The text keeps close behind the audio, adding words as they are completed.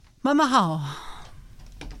Mamohau.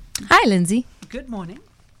 Hi, Linzi. Good morning.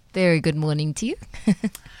 Very good morning to you.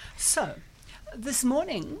 So, this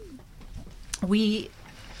morning, we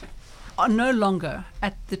are no longer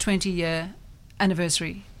at the 20-year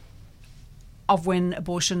anniversary of when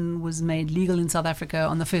abortion was made legal in South Africa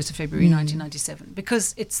on the 1st of February 1997,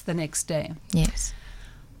 because it's the next day. Yes.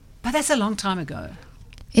 But that's a long time ago.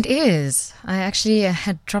 It is. I actually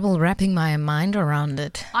had trouble wrapping my mind around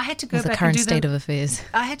it. I had to go with back the current and do state of affairs.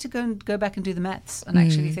 I had to go back and do the maths and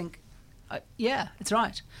actually think, yeah, it's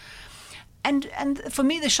right. And for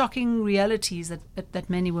me, the shocking reality is that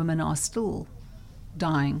many women are still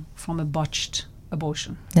dying from a botched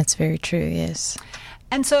abortion. That's very true, yes.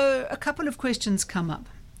 And so a couple of questions come up.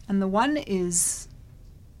 And the one is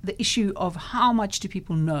the issue of how much do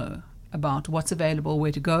people know about what's available,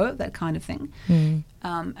 where to go, that kind of thing.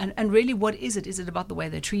 And really, what is it? Is it about the way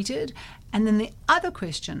they're treated? And then the other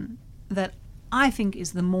question that I think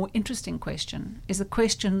is the more interesting question is the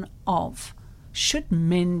question of, should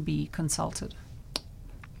men be consulted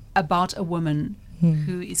about a woman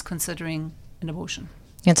who is considering an abortion?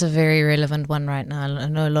 It's a very relevant one right now. I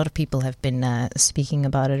know a lot of people have been speaking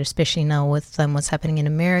about it, especially now with what's happening in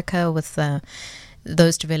America, with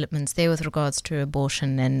those developments there with regards to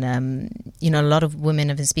abortion. And, a lot of women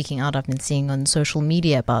have been speaking out. I've been seeing on social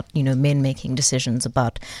media about, men making decisions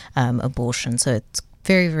about abortion. So it's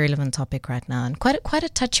very relevant topic right now, and quite a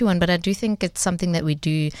touchy one, but I do think it's something that we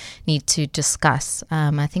do need to discuss.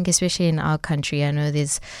 I think especially in our country, I know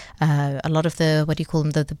there's a lot of the, what do you call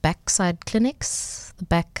them, the backside clinics,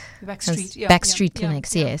 backstreet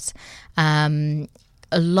clinics, yes.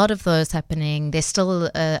 A lot of those happening. There's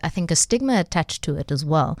still, I think, a stigma attached to it as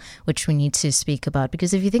well, which we need to speak about.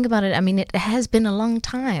 Because if you think about it, I mean, it has been a long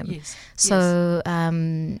time. Yes. So,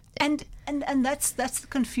 and that's the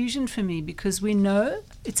confusion for me, because we know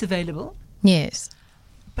it's available. Yes.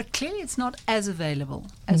 But clearly it's not as available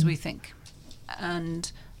as we think.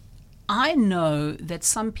 And I know that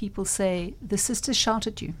some people say the sisters shout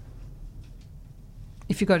at you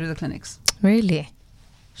if you go to the clinics. Really?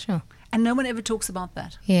 Sure. And no one ever talks about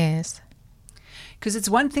that. Yes. Because it's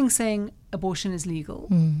one thing saying abortion is legal,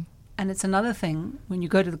 and it's another thing when you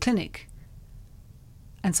go to the clinic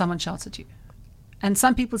and someone shouts at you. And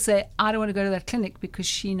some people say, I don't want to go to that clinic because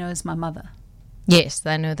she knows my mother. Yes,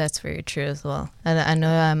 I know that's very true as well. And I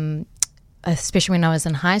know, especially when I was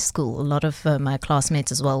in high school, a lot of my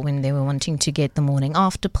classmates as well, when they were wanting to get the morning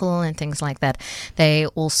after pill and things like that, they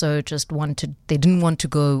also they didn't want to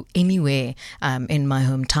go anywhere in my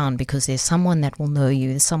hometown, because there's someone that will know you,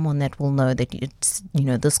 there's someone that will know that it's,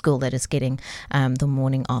 this girl that is getting the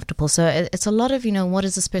morning after pill. So it's a lot of, what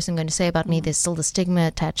is this person going to say about me? There's still the stigma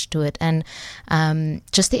attached to it. And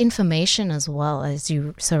just the information as well, as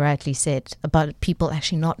you so rightly said, about people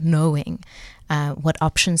actually not knowing what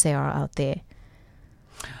options there are out there.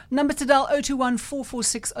 Number to dial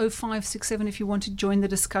 021-446-0567 if you want to join the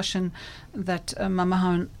discussion that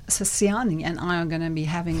Mamohau Seseame and I are going to be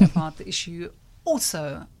having about the issue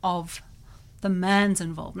also of the man's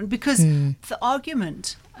involvement. Because the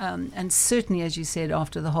argument, and certainly as you said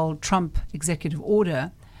after the whole Trump executive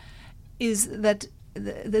order, is that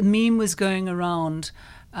the meme was going around,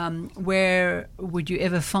 where would you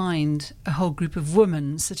ever find a whole group of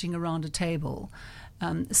women sitting around a table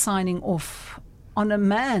signing off on a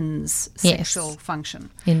man's sexual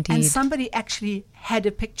function? Indeed. And somebody actually had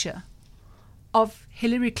a picture of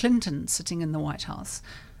Hillary Clinton sitting in the White House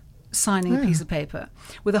signing a piece of paper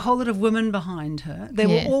with a whole lot of women behind her. They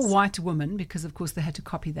were all white women, because of course they had to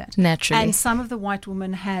copy that. Naturally. And some of the white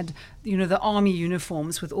women had, the army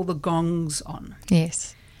uniforms with all the gongs on.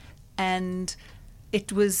 Yes. And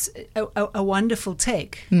it was a wonderful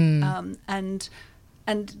take. And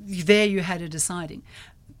there you had a deciding.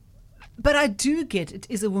 But I do get it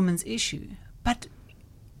is a woman's issue. But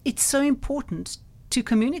it's so important to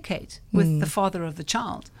communicate with the father of the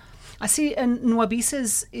child. I see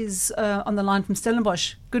Nwabisa is on the line from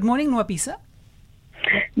Stellenbosch. Good morning, Nwabisa.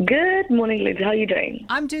 Good morning, Linzi. How are you doing?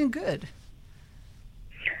 I'm doing good.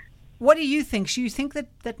 What do you think? Do you think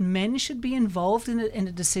that men should be involved in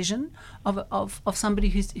a decision of somebody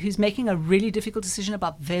who's making a really difficult decision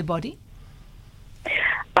about their body?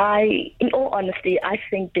 In all honesty, I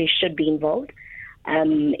think they should be involved.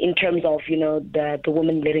 In terms of, the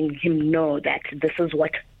woman letting him know that this is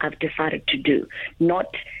what I've decided to do. Not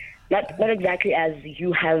exactly as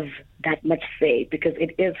you have that much say, because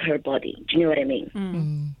it is her body. Do you know what I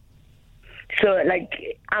mean? So,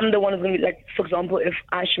 I'm the one who's going to be, for example, if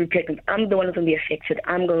I should be pregnant, I'm the one who's going to be affected.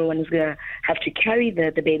 I'm the one who's going to have to carry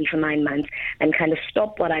the baby for 9 months and kind of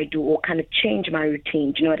stop what I do or kind of change my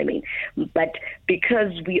routine. Do you know what I mean? But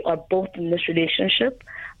because we are both in this relationship,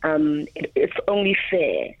 it's only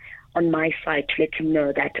fair on my side to let him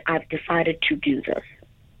know that I've decided to do this.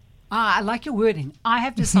 I like your wording. I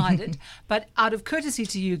have decided, but out of courtesy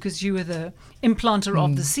to you, because you were the implanter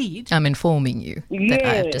of the seed. I'm informing you that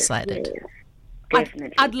I have decided. Yes,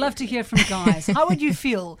 definitely. I'd love to hear from guys. How would you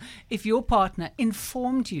feel if your partner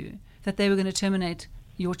informed you that they were going to terminate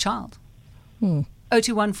your child?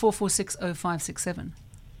 021 446 0567.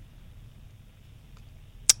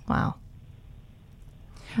 Wow.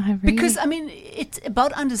 Because, I mean, it's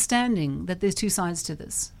about understanding that there's two sides to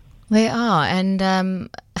this. They are. And,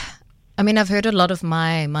 I mean, I've heard a lot of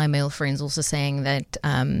my male friends also saying that,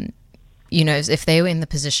 you know, if they were in the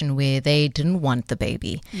position where they didn't want the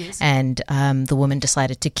baby and the woman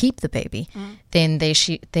decided to keep the baby, then they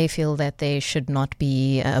feel that they should not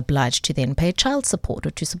be obliged to then pay child support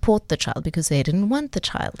or to support the child because they didn't want the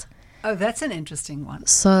child. Oh, that's an interesting one.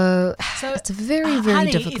 So it's a very, very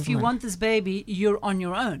honey, difficult if you one. want this baby, you're on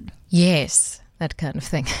your own. Yes, that kind of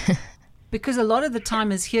thing. Because a lot of the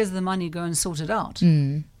time is, here's the money, go and sort it out.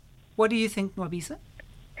 What do you think, Nwabisa?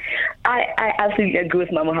 I absolutely agree with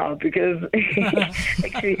Mamohau because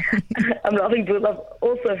actually I'm laughing because I've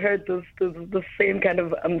also heard the same kind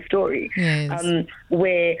of story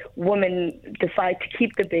where women decide to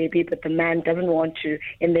keep the baby but the man doesn't want to,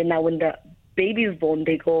 and then now when the baby is born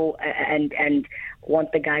they go and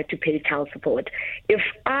want the guy to pay child support. If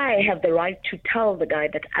I have the right to tell the guy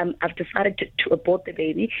that I've decided to abort the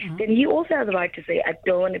baby, then he also has the right to say I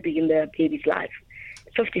don't want to be in the baby's life.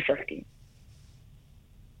 50-50.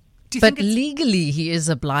 But legally, he is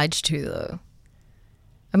obliged to, though.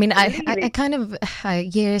 I mean, I kind of,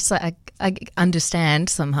 yes, I understand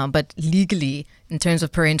somehow, but legally, in terms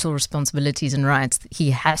of parental responsibilities and rights,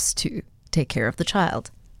 he has to take care of the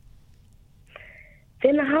child.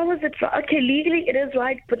 Then how is it? Okay, legally it is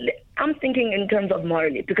right, but I'm thinking in terms of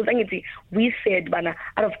morally, because I can see we said, but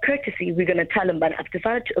out of courtesy, we're going to tell him, but I've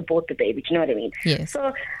decided to abort the baby. Do you know what I mean? Yes.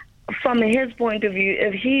 So from his point of view,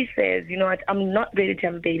 if he says, you know what, I'm not ready to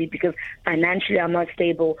have a baby because financially I'm not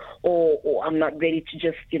stable, or I'm not ready to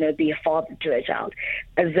just, you know, be a father to a child,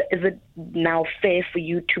 is it now fair for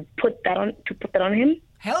you to put that on him?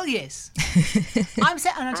 Hell yes. I'm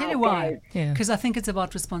saying, and I'll tell you why. Because I think it's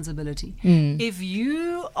about responsibility. If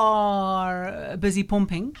you are busy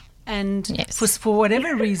pumping and for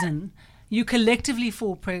whatever reason you collectively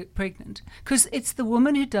fall pregnant, because it's the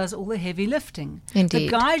woman who does all the heavy lifting. Indeed.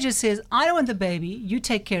 The guy just says, I don't want the baby, you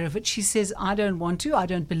take care of it. She says, I don't want to, I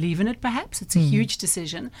don't believe in it perhaps. It's a huge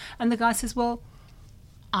decision. And the guy says, well,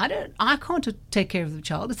 I can't take care of the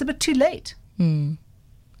child. It's a bit too late.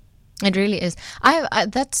 It really is. I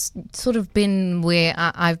that's sort of been where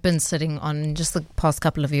I've been sitting on just the past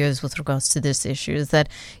couple of years with regards to this issue, is that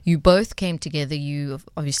you both came together, you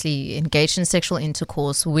obviously engaged in sexual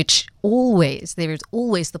intercourse, which there is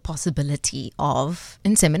always the possibility of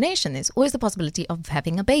insemination. There's always the possibility of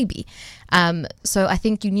having a baby. So I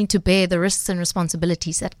think you need to bear the risks and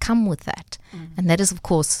responsibilities that come with that. And that is, of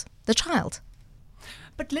course, the child.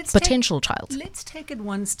 But potential child. Let's take it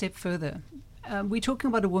one step further. We're talking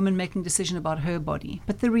about a woman making a decision about her body.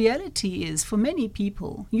 But the reality is, for many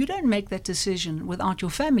people, you don't make that decision without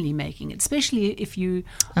your family making it, especially if you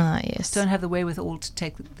don't have the wherewithal to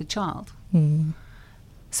take the child.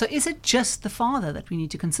 So is it just the father that we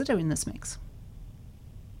need to consider in this mix?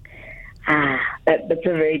 That's a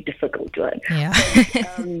very difficult one. Yeah.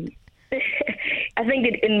 I think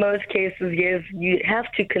that in most cases, yes, you have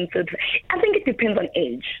to consider. I think it depends on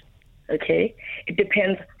age. Okay, it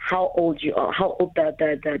depends how old you are, how old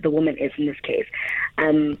the woman is in this case.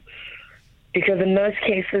 Because in most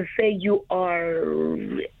cases, say you are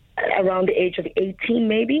around the age of 18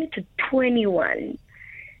 maybe to 21,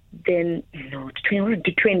 then, no, to 21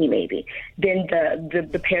 to 20 maybe, then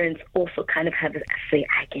the parents also kind of have a say,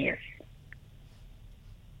 I guess.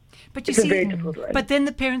 But you see, but then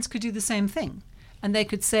the parents could do the same thing. And they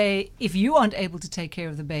could say, if you aren't able to take care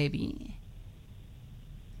of the baby,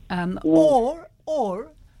 or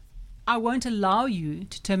I won't allow you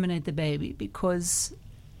to terminate the baby because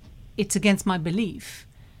it's against my belief.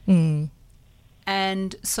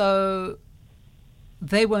 And so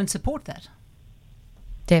they won't support that.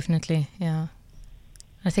 Definitely, yeah.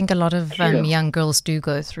 I think a lot of young girls do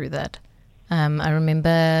go through that. I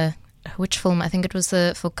remember which film, I think it was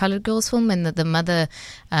for Colored Girls film, and the mother,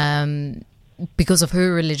 because of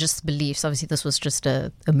her religious beliefs, obviously this was just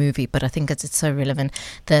a movie, but I think it's so relevant.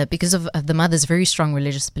 Because of the mother's very strong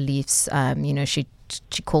religious beliefs, she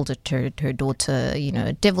called it her daughter,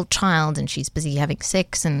 a devil child, and she's busy having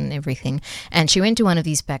sex and everything. And she went to one of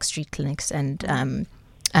these backstreet clinics, and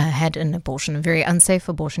had an abortion, a very unsafe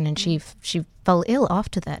abortion, and she fell ill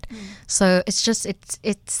after that. So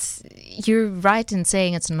it's you're right in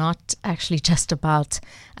saying it's not actually just about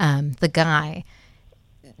the guy.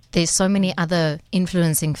 There's so many other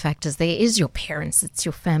influencing factors. There is your parents, it's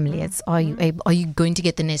your family. It's are you going to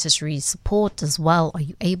get the necessary support as well? Are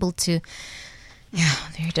you able to? Yeah,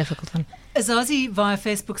 very difficult one. Azazi via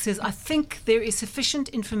Facebook says, I think there is sufficient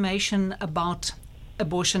information about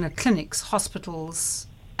abortion at clinics, hospitals,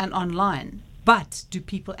 and online, but do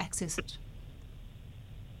people access it?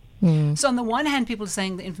 So on the one hand, people are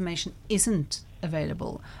saying the information isn't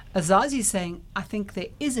available. Azazi is saying, I think there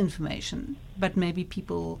is information, but maybe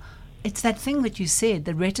people, it's that thing that you said,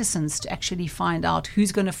 the reticence to actually find out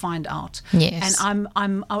who's going to find out. Yes. And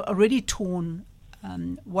I'm already torn.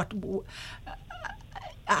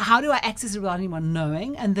 How do I access it without anyone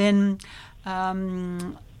knowing? And then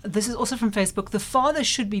this is also from Facebook. The father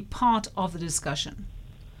should be part of the discussion.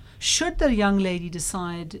 Should the young lady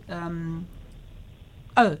decide,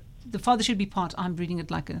 the father should be part, I'm reading it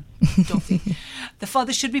like a Dorothy. The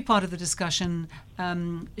father should be part of the discussion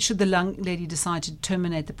should the young lady decide to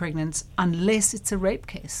terminate the pregnancy unless it's a rape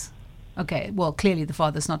case. Okay, well, clearly the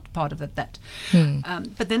father's not part of that.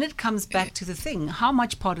 But then it comes back to the thing, how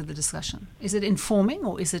much part of the discussion? Is it informing,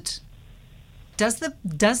 or is it, does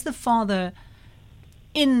the father,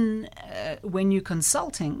 when you're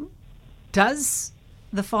consulting, does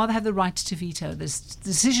the father have the right to veto this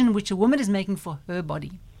decision which a woman is making for her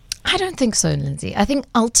body? I don't think so, Lindsay. I think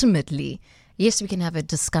ultimately, yes, we can have a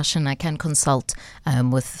discussion. I can consult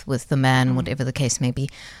with the man, whatever the case may be.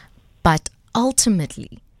 But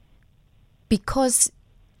ultimately, because,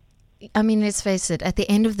 I mean, let's face it, at the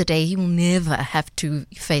end of the day, he will never have to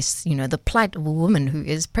face, the plight of a woman who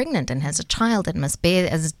is pregnant and has a child and must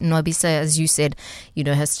bear, as Nwabisa, as you said,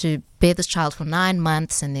 has to bear this child for 9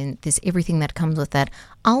 months, and then there's everything that comes with that.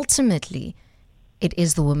 Ultimately, it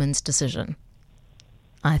is the woman's decision,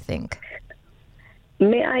 I think.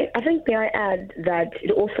 May I add that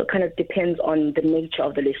it also kind of depends on the nature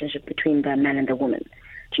of the relationship between the man and the woman.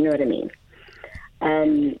 Do you know what I mean?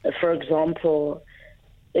 For example,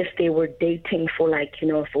 if they were dating for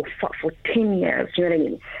for 10 years, you know what I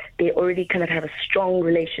mean? They already kind of have a strong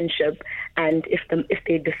relationship, and if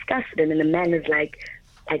they discuss it, and then the man is like,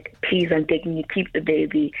 please, I'm taking you, keep the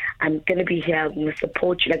baby, I'm gonna be here, I'm gonna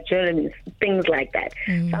support you, you know what I mean? Things like that.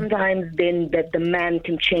 Sometimes then that the man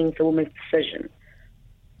can change the woman's decision.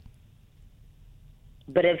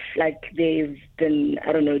 But if they've been,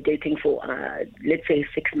 I don't know, dating for let's say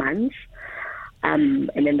 6 months, and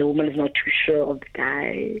then the woman is not too sure of the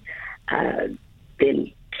guy,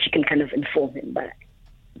 then she can kind of inform him, but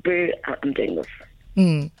I'm doing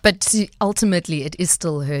this. But see, ultimately, it is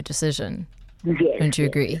still her decision. Yes. Don't you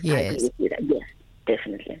agree? Yes. Yes. I agree with that. Yes,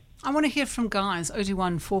 definitely. I want to hear from guys,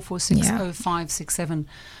 021 446 0567.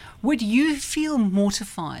 Would you feel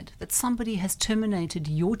mortified that somebody has terminated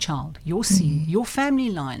your child, your seed, your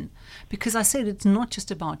family line? Because I said it's not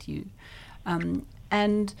just about you.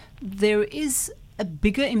 And there is a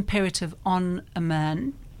bigger imperative on a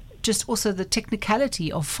man, just also the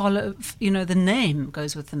technicality of the name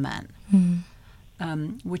goes with the man,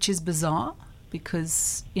 which is bizarre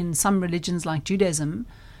because in some religions like Judaism,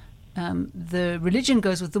 the religion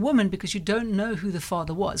goes with the woman because you don't know who the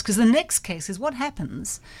father was. Because the next case is what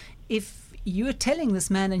happens if you are telling this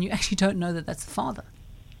man and you actually don't know that that's the father.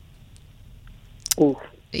 Oh.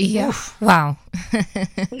 Yeah. Oof. Wow.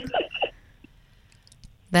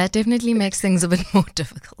 That definitely makes things a bit more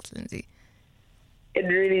difficult, Lindsay. It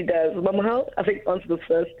really does. Mamohau, I think answer the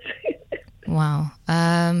first. Wow.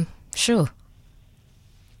 Sure.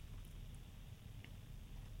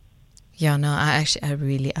 Yeah, no, I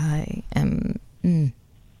am.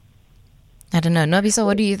 I don't know. Nwabisa,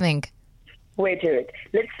 what do you think? Wait a minute.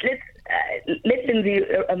 Let Lindsay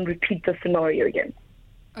repeat the scenario again.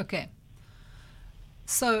 Okay.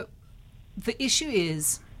 So the issue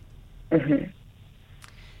is,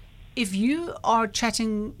 if you are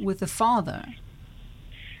chatting with the father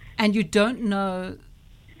and you don't know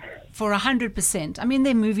for 100%, I mean,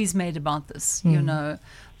 there are movies made about this,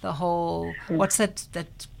 the whole, what's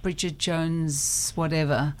that Bridget Jones,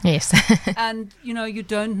 whatever. Yes. And, you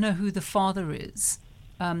don't know who the father is.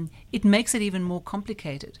 It makes it even more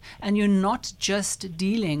complicated. And you're not just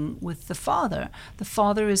dealing with the father. The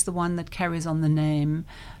father is the one that carries on the name.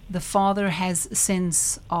 The father has a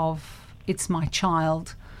sense of, it's my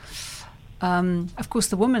child. Of course,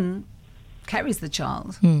 the woman carries the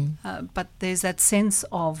child. But there's that sense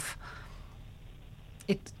of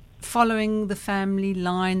it following the family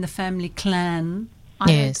line, the family clan.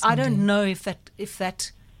 I don't know if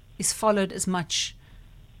that is followed as much.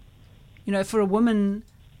 For a woman,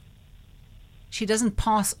 she doesn't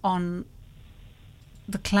pass on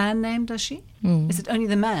the clan name, does she? Is it only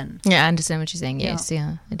the man? Yeah, I understand what you're saying. Yes,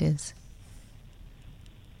 yeah, it is.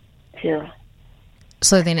 Yeah.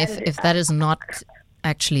 So then if that is not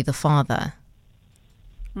actually the father.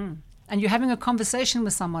 And you're having a conversation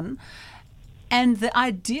with someone, and the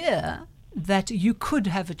idea that you could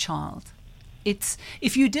have a child, it's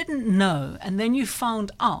if you didn't know and then you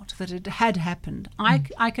found out that it had happened,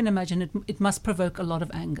 I can imagine it must provoke a lot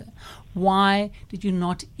of anger. Why did you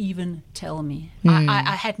not even tell me?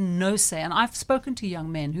 I had no say. And I've spoken to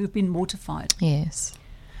young men who've been mortified. Yes.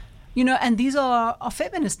 You know, and these are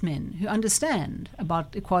feminist men who understand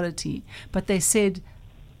about equality, but they said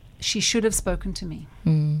she should have spoken to me.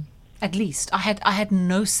 At least I had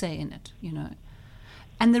no say in it, you know.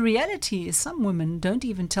 And the reality is some women don't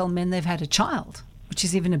even tell men they've had a child, which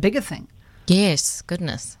is even a bigger thing. Yes,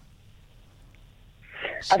 goodness.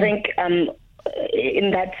 I think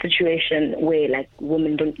in that situation where like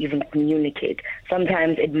women don't even communicate,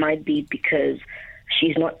 sometimes it might be because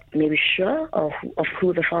she's not maybe sure of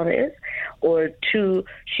who the father is, or two,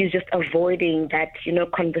 she's just avoiding that, you know,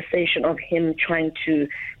 conversation of him trying to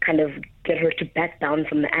kind of get her to back down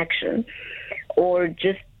from the action, or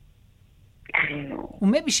just, I don't know. Well,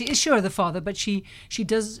 maybe she is sure of the father, but she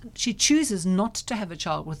chooses not to have a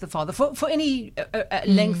child with the father for any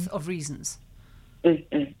length of reasons.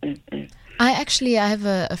 I have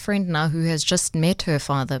a friend now who has just met her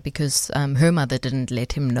father because her mother didn't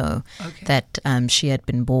let him know that she had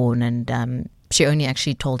been born, and she only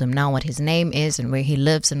actually told him now what his name is and where he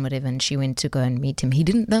lives and whatever, and she went to go and meet him. He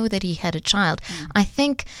didn't know that he had a child. I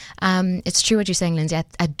think it's true what you're saying, Linzi.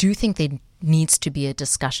 I do think there needs to be a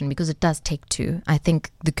discussion because it does take two. I think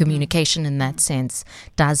the communication in that sense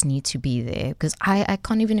does need to be there, because I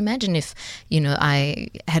can't even imagine if, you know, I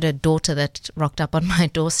had a daughter that rocked up on my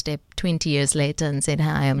doorstep 20 years later and said,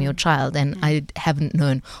 "Hi, I'm your child," and I haven't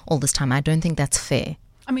known all this time. I don't think that's fair.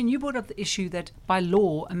 I mean, you brought up the issue that by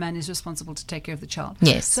law a man is responsible to take care of the child.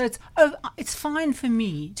 Yes. So it's fine for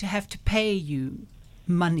me to have to pay you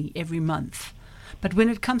money every month. But when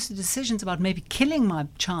it comes to decisions about maybe killing my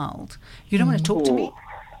child, you don't want to talk to me?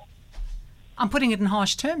 I'm putting it in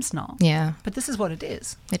harsh terms now. Yeah. But this is what it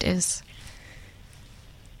is. It is.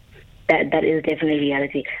 That is definitely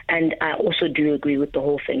reality. And I also do agree with the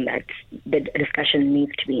whole thing that the discussion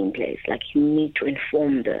needs to be in place. Like, you need to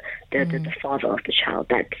inform the father of the child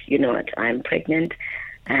that, you know what, I'm pregnant,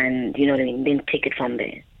 and, you know what I mean, then take it from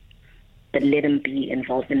there. But let him be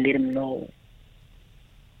involved and let him know.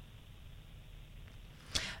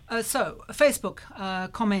 So, Facebook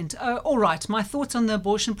comment. All right, my thoughts on the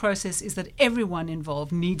abortion process is that everyone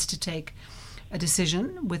involved needs to take a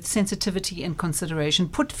decision with sensitivity and consideration.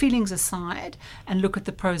 Put feelings aside and look at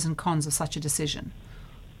the pros and cons of such a decision.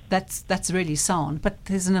 That's really sound, but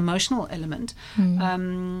there's an emotional element.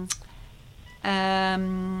 The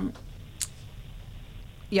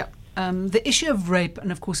issue of rape,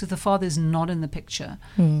 and of course if the father is not in the picture,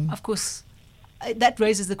 of course that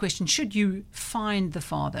raises the question, should you find the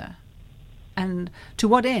father? And to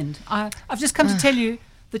what end? I've just come to tell you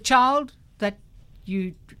the child that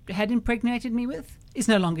you had impregnated me with is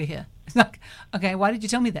no longer here. It's like, okay, why did you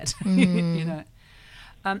tell me that? You know,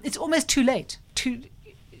 it's almost too late.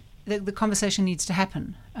 The conversation needs to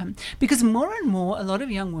happen, because more and more a lot of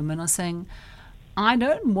young women are saying, I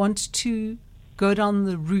don't want to go down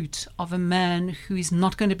the route of a man who is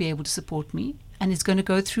not going to be able to support me and is going to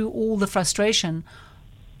go through all the frustration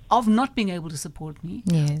of not being able to support me.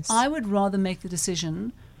 Yes. I would rather make the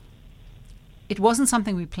decision, it wasn't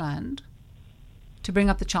something we planned, to bring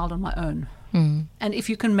up the child on my own. And if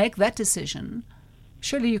you can make that decision,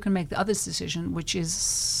 surely you can make the other decision, which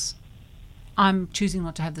is, I'm choosing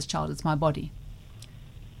not to have this child, it's my body.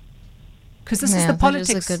 Because this is the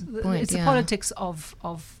politics. That is a good point, it's the politics of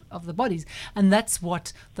the bodies, and that's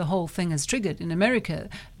what the whole thing has triggered. In America,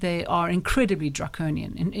 they are incredibly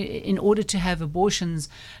draconian. In order to have abortions,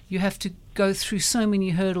 you have to go through so many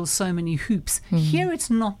hurdles, so many hoops. Here, it's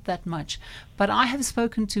not that much. But I have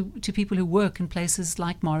spoken to people who work in places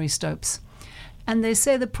like Marie Stopes, and they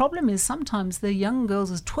say the problem is sometimes the young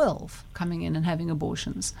girls are 12 coming in and having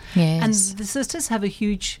abortions. Yes. And the sisters have a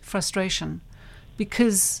huge frustration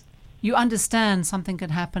because you understand something can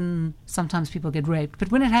happen, sometimes people get raped, but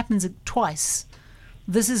when it happens twice,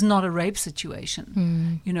 this is not a rape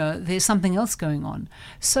situation. You know, there's something else going on.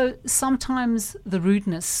 So sometimes the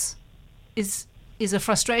rudeness is a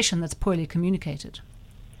frustration that's poorly communicated.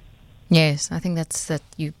 Yes, I think that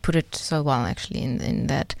you put it so well actually in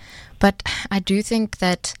that. But I do think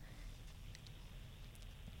that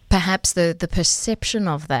perhaps the perception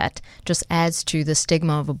of that just adds to the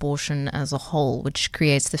stigma of abortion as a whole, which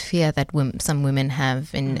creates the fear that some women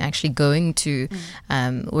have in actually going to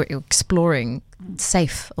or exploring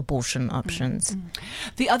safe abortion options.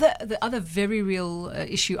 The other very real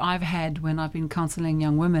issue I've had when I've been counselling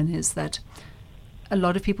young women is that a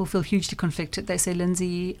lot of people feel hugely conflicted. They say,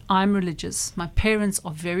 Linzi, I'm religious. My parents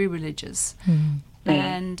are very religious.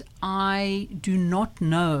 And I do not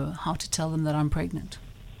know how to tell them that I'm pregnant.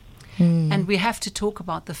 And we have to talk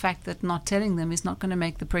about the fact that not telling them is not going to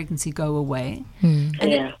make the pregnancy go away.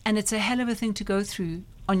 And it's a hell of a thing to go through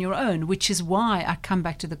on your own, which is why I come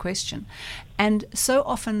back to the question. And so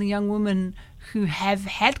often the young women who have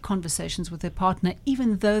had conversations with their partner,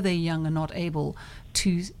 even though they're young and not able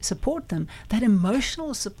to support them, that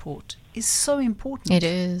emotional support is so important. It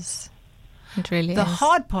is. It really is. The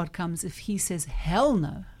hard part comes if he says, hell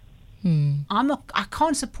no. I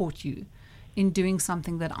can't support you in doing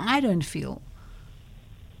something that I don't feel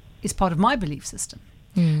is part of my belief system.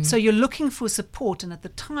 So you're looking for support, and at the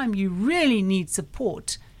time you really need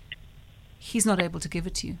support, he's not able to give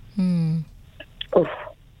it to you.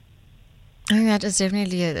 I think that is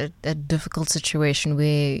definitely a difficult situation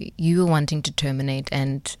where you are wanting to terminate,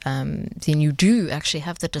 and then you do actually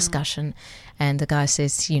have the discussion, and the guy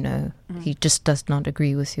says, he just does not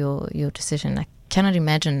agree with your decision. I cannot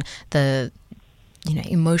imagine the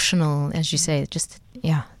emotional, as you say, just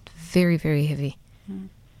very, very heavy.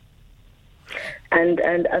 And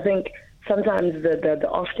I think sometimes the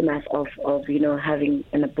aftermath of having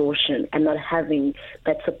an abortion and not having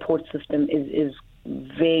that support system can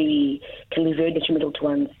be very detrimental to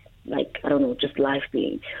one's, just life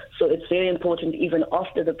being. So it's very important, even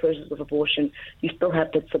after the process of abortion, you still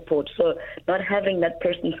have that support. So not having that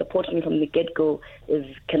person supporting you from the get-go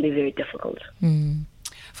can be very difficult.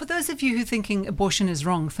 For those of you who are thinking abortion is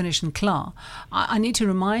wrong, finish and klar, I need to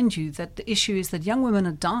remind you that the issue is that young women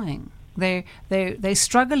are dying. They're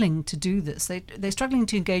struggling to do this. They're struggling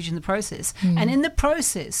to engage in the process. And in the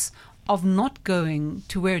process of not going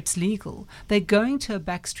to where it's legal, they're going to a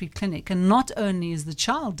backstreet clinic, and not only is the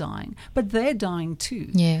child dying, but they're dying too.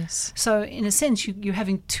 Yes. So in a sense, you're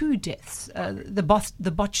having two deaths, the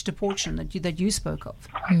botched abortion that you spoke of.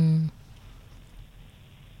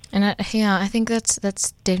 And I think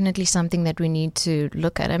that's definitely something that we need to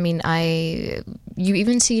look at. I mean, you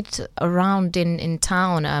even see it around in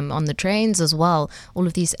town, on the trains as well. All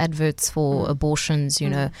of these adverts for abortions,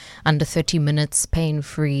 under 30 minutes,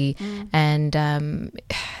 pain-free, and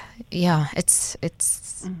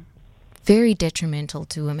it's very detrimental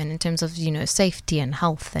to women in terms of safety and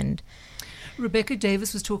health. And Rebecca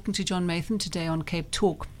Davis was talking to John Mathan today on Cape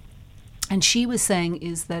Talk. And she was saying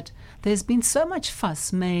is that there's been so much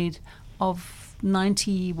fuss made of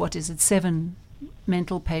 7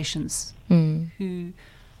 mental patients who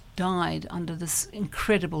died under this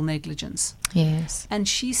incredible negligence. Yes. And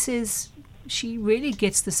she says she really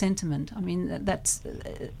gets the sentiment. I mean,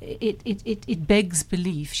 it begs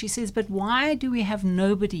belief. She says, but why do we have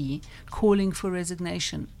nobody calling for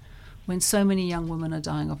resignation when so many young women are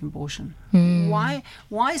dying of abortion? Why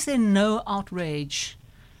is there no outrage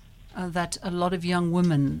that a lot of young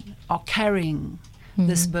women are carrying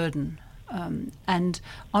this burden and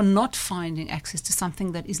are not finding access to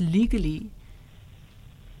something that is legally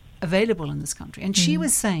available in this country? And she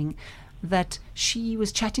was saying that she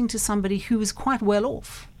was chatting to somebody who was quite well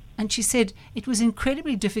off, and she said it was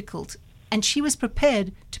incredibly difficult, and she was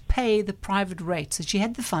prepared to pay the private rate. So she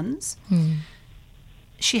had the funds.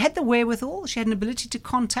 She had the wherewithal. She had an ability to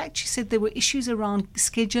contact. She said there were issues around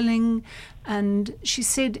scheduling. And she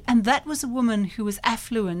said, and that was a woman who was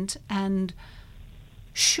affluent and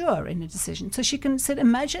sure in a decision. So she said,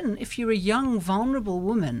 imagine if you're a young, vulnerable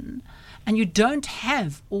woman and you don't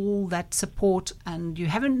have all that support and you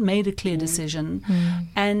haven't made a clear decision.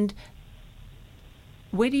 And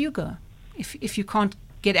where do you go if you can't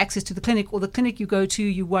get access to the clinic, or the clinic you go to,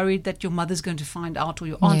 you're worried that your mother's going to find out, or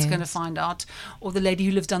your aunt's going to find out, or the lady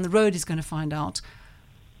who lives down the road is going to find out.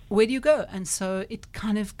 Where do you go? And so it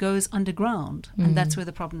kind of goes underground, and that's where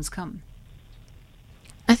the problems come.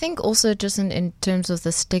 I think also just in terms of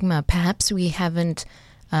the stigma, perhaps we haven't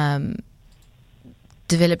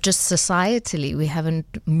developed just societally, we haven't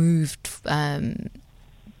moved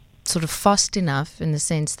sort of fast enough in the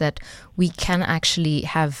sense that we can actually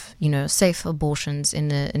have, safe abortions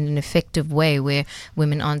in an effective way where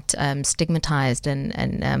women aren't stigmatized and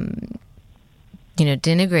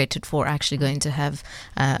denigrated for actually going to have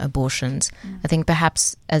abortions. I think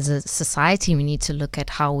perhaps as a society we need to look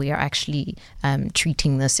at how we are actually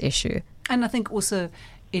treating this issue. And I think also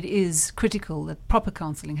it is critical that proper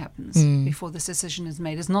counselling happens before this decision is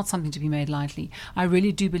made. It's not something to be made lightly. I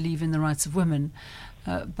really do believe in the rights of women,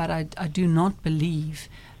 but I do not believe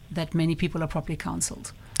that many people are properly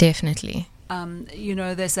counselled. Definitely.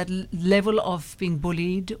 There's that level of being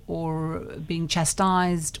bullied or being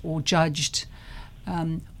chastised or judged,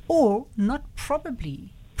 or not properly,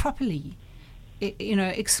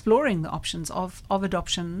 exploring the options of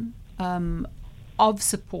adoption, of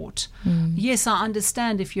support. Yes, I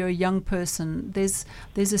understand if you're a young person, there's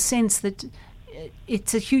a sense that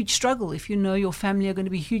it's a huge struggle if you know your family are going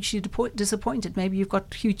to be hugely disappointed. Maybe you've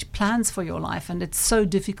got huge plans for your life and it's so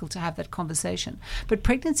difficult to have that conversation. But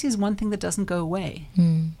pregnancy is one thing that doesn't go away.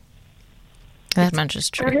 That much is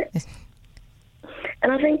true.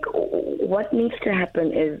 And I think what needs to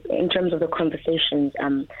happen is, in terms of the conversations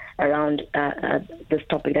around this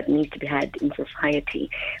topic that needs to be had in society,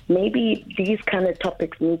 maybe these kind of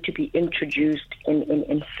topics need to be introduced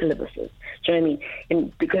in syllabuses. Do you know what I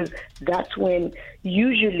mean? Because that's when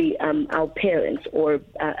usually our parents or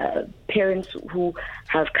parents who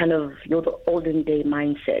have kind of the olden day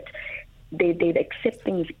mindset, they'd accept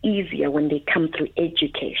things easier when they come through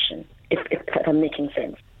education, if I'm making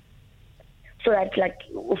sense. So that,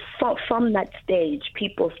 from that stage,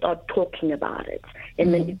 people start talking about it,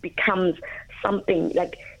 and then it becomes something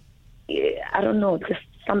I don't know, just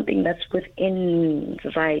something that's within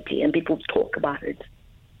society, and people talk about it.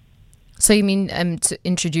 So you mean to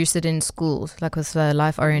introduce it in schools, like with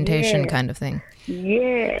life orientation kind of thing?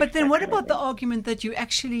 Yeah. But then what about the argument that you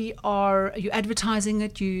actually you advertising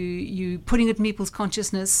it, you putting it in people's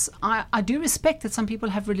consciousness? I do respect that some people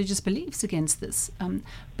have religious beliefs against this,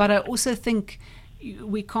 but I also think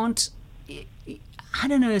we can't, I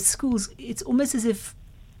don't know, at schools, it's almost as if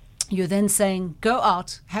you're then saying, go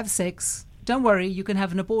out, have sex, don't worry, you can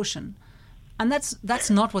have an abortion. And that's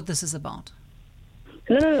not what this is about.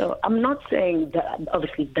 No. I'm not saying that.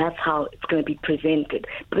 Obviously, that's how it's going to be presented.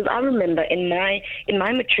 Because I remember in my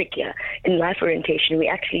matric year, in life orientation, we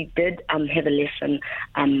actually did have a lesson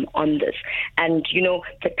on this. And,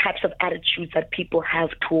 the types of attitudes that people have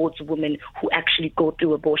towards women who actually go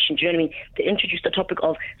through abortion. Do you know what I mean? They introduced the topic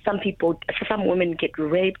of some women get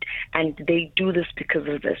raped and they do this because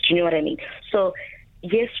of this. Do you know what I mean? So,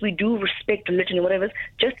 yes, we do respect religion and whatever.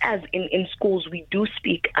 Just as in schools, we do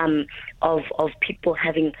speak of people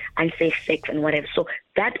having unsafe sex and whatever. So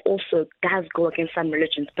that also does go against some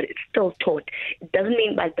religions, but it's still taught. It doesn't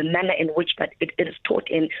mean that the manner in which that it is taught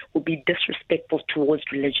in will be disrespectful towards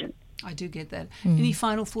religion. I do get that. Any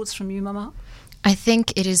final thoughts from you, Mama? I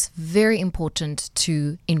think it is very important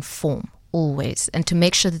to inform always, and to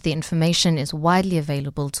make sure that the information is widely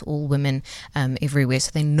available to all women everywhere, so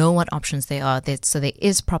they know what options there are. So there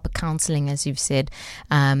is proper counselling, as you've said,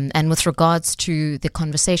 and with regards to the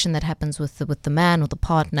conversation that happens with the man or the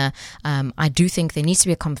partner, I do think there needs to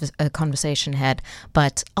be a conversation had,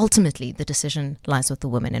 but ultimately the decision lies with the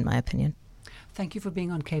woman, in my opinion. Thank you for being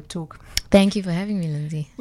on Cape Talk. Thank you for having me, Linzi.